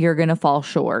knowing that you're going to fall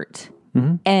short.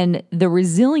 And the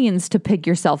resilience to pick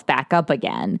yourself back up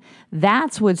again.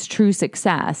 That's what's true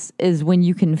success, is when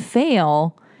you can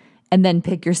fail and then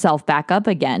pick yourself back up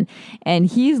again. And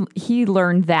he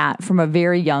learned that from a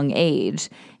very young age.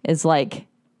 It's like,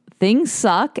 things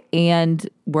suck and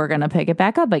we're going to pick it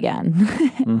back up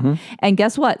again. And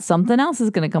guess what? Something else is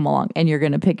going to come along and you're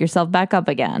going to pick yourself back up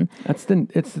again. It's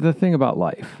the thing about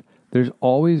life. There's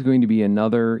always going to be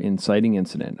another inciting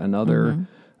incident, another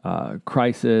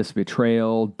crisis,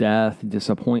 betrayal, death,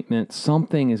 disappointment,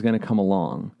 something is going to come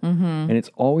along. And it's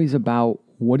always about,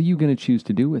 what are you going to choose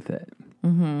to do with it?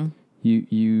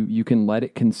 You can let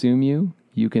it consume you.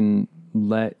 You can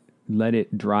let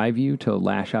it drive you to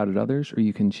lash out at others, or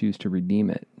you can choose to redeem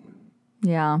it.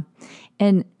 Yeah.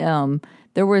 And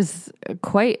there was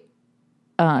quite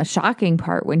a shocking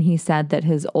part when he said that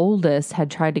his oldest had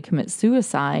tried to commit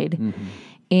suicide,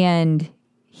 and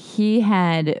he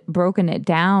had broken it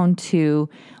down to,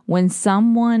 when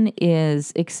someone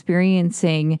is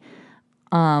experiencing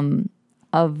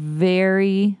a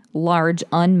very large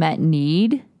unmet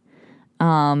need,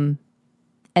 and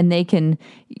they can,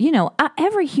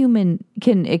 every human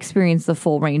can experience the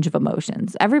full range of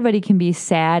emotions. Everybody can be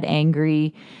sad,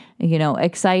 angry,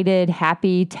 excited,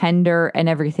 happy, tender, and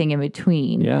everything in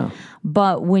between. Yeah.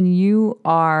 But when you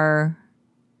are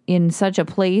in such a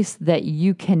place that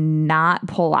you cannot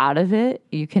pull out of it,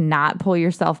 you cannot pull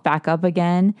yourself back up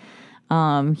again,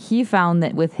 he found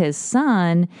that with his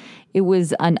son, it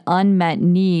was an unmet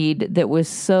need that was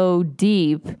so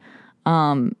deep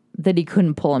that he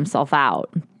couldn't pull himself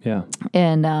out. Yeah.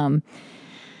 And,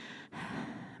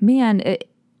 man,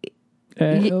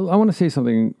 I want to say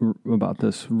something about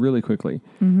this really quickly.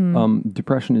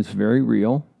 Depression is very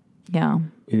real. Yeah.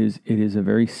 It is a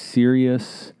very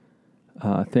serious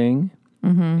thing.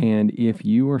 And if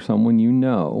you or someone you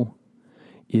know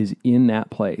is in that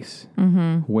place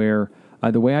where,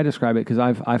 the way I describe it, because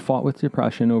I've fought with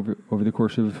depression over the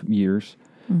course of years.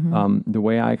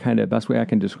 The best way I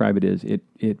can describe it is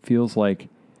it feels like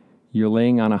you're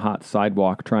laying on a hot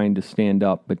sidewalk trying to stand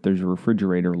up, but there's a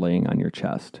refrigerator laying on your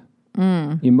chest.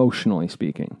 Emotionally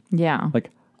speaking. Yeah.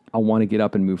 Like, I want to get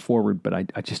up and move forward, but I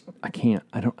can't.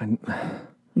 I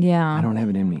don't have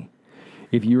it in me.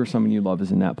 If you or someone you love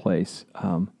is in that place,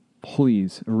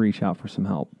 please reach out for some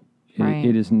help. Right.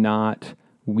 It is not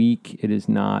weak. It is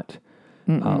not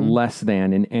less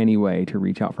than in any way to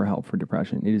reach out for help for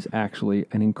depression. It is actually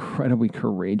an incredibly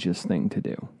courageous thing to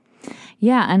do.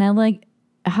 Yeah, and I like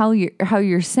how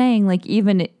you're saying, like,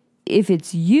 even if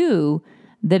it's you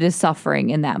that is suffering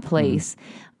in that place,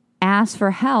 ask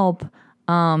for help,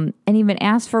 and even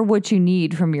ask for what you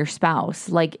need from your spouse.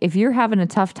 Like, if you're having a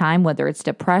tough time, whether it's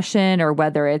depression or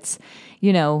whether it's,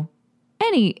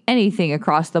 anything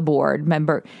across the board,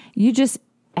 remember, you just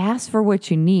ask for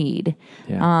what you need.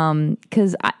 Yeah.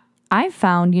 'Cause I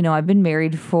found, I've been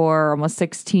married for almost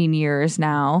 16 years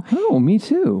now. Oh, me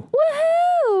too.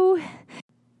 Woohoo!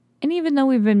 And even though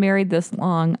we've been married this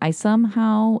long, I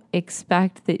somehow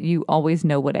expect that you always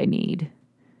know what I need.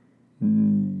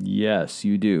 Yes,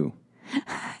 you do.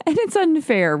 And it's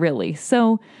unfair, really.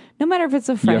 So no matter if it's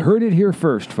a friend. You heard it here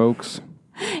first, folks.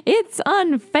 It's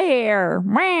unfair.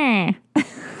 Meh.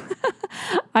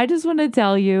 I just want to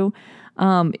tell you,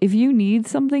 if you need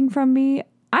something from me,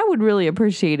 I would really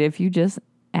appreciate it if you just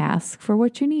ask for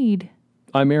what you need.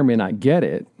 I may or may not get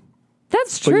it.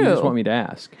 That's true. But you just want me to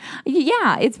ask.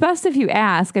 Yeah, it's best if you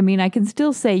ask. I mean, I can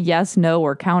still say yes, no,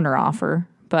 or counteroffer,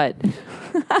 but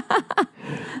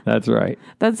that's right.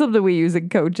 That's something we use in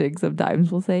coaching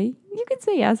sometimes. We'll say, you can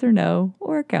say yes or no,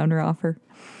 or a counteroffer.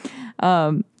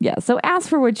 So ask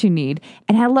for what you need.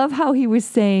 And I love how he was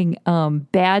saying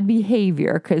bad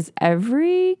behavior, because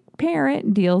every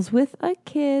parent deals with a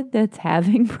kid that's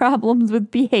having problems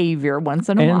with behavior once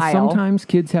in a while. And sometimes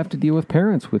kids have to deal with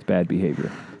parents with bad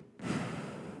behavior.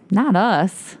 Not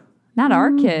us. Not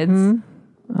our kids.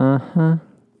 Uh-huh.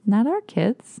 Not our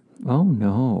kids. Oh,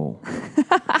 no.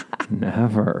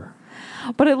 Never.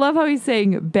 But I love how he's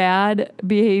saying bad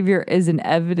behavior is an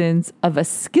evidence of a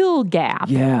skill gap.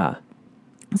 Yeah.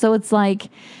 So it's like,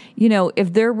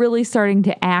 if they're really starting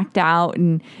to act out,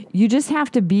 and you just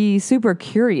have to be super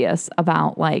curious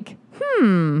about, like,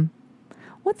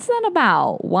 what's that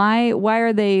about? Why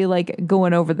are they, like,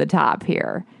 going over the top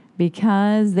here?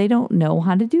 Because they don't know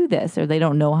how to do this, or they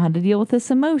don't know how to deal with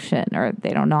this emotion, or they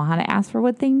don't know how to ask for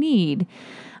what they need.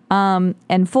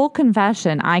 And full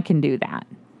confession, I can do that.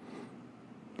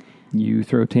 You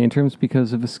throw tantrums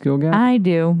because of a skill gap? I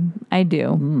do.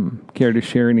 Care to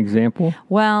share an example?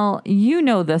 Well, you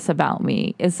know this about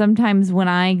me, is sometimes when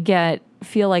I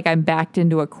feel like I'm backed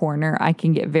into a corner, I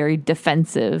can get very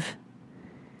defensive.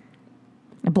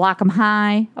 I block them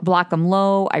high, I block them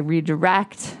low, I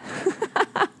redirect.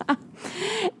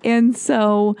 And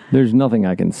so there's nothing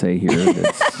I can say here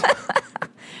that's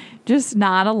just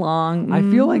nod along. I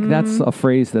feel like that's a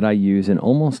phrase that I use in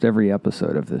almost every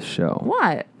episode of this show.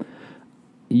 What?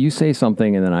 You say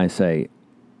something and then I say,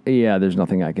 yeah, there's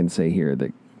nothing I can say here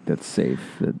that's safe,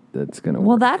 that's going to work.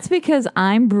 Well, that's because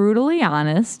I'm brutally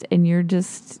honest and you're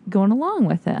just going along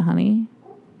with it, honey.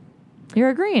 You're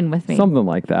agreeing with me. Something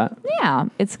like that. Yeah.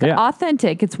 It's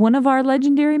authentic. It's one of our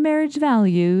legendary marriage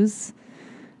values.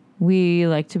 We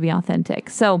like to be authentic.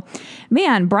 So,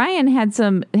 man, Brian had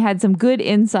some good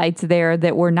insights there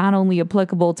that were not only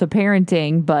applicable to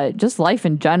parenting, but just life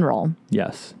in general.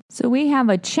 Yes. So we have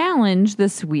a challenge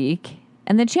this week,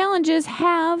 and the challenge is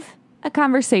have a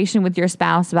conversation with your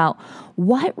spouse about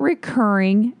what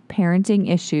recurring parenting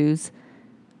issues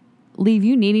leave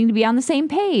you needing to be on the same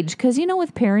page. Because,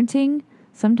 with parenting,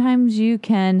 sometimes you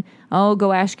can,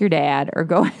 go ask your dad or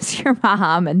go ask your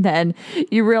mom, and then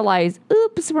you realize,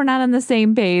 oops, we're not on the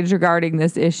same page regarding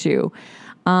this issue.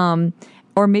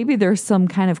 Or maybe there's some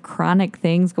kind of chronic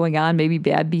things going on, maybe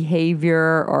bad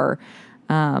behavior or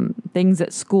things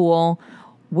at school.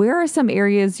 Where are some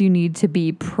areas you need to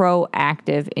be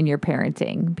proactive in your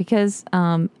parenting? Because,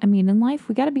 in life,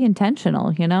 we got to be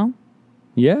intentional,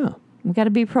 Yeah. We got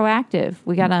to be proactive.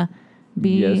 We got to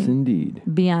yes, indeed.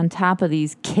 Be on top of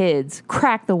these kids.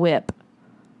 Crack the whip.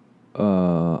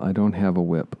 I don't have a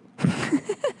whip.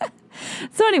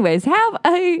 So anyways, have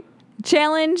a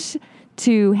challenge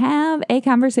to have a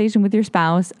conversation with your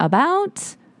spouse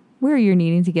about where you're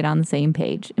needing to get on the same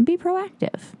page and be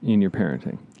proactive. In your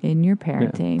parenting. Yeah.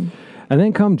 And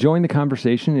then come join the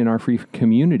conversation in our free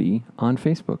community on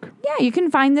Facebook. Yeah, you can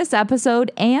find this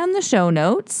episode and the show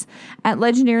notes at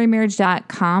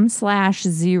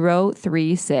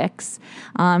legendarymarriage.com/036.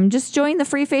 Just join the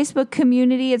free Facebook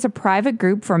community. It's a private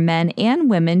group for men and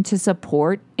women to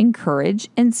support, encourage,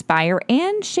 inspire,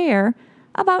 and share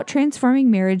about transforming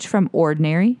marriage from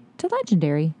ordinary to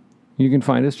legendary. You can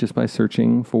find us just by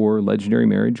searching for Legendary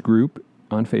Marriage Group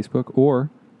on Facebook, or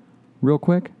real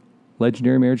quick,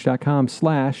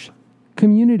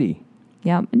 legendarymarriage.com/community.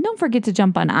 Yep. And don't forget to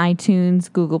jump on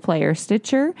iTunes, Google Play, or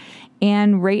Stitcher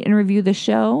and rate and review the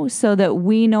show so that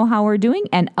we know how we're doing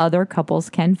and other couples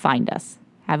can find us.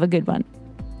 Have a good one.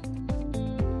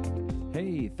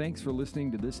 Hey, thanks for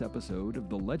listening to this episode of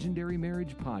the Legendary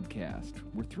Marriage Podcast.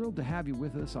 We're thrilled to have you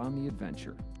with us on the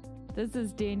adventure. This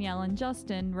is Danielle and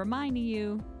Justin reminding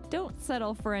you, don't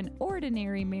settle for an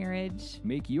ordinary marriage.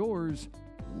 Make yours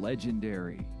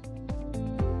legendary.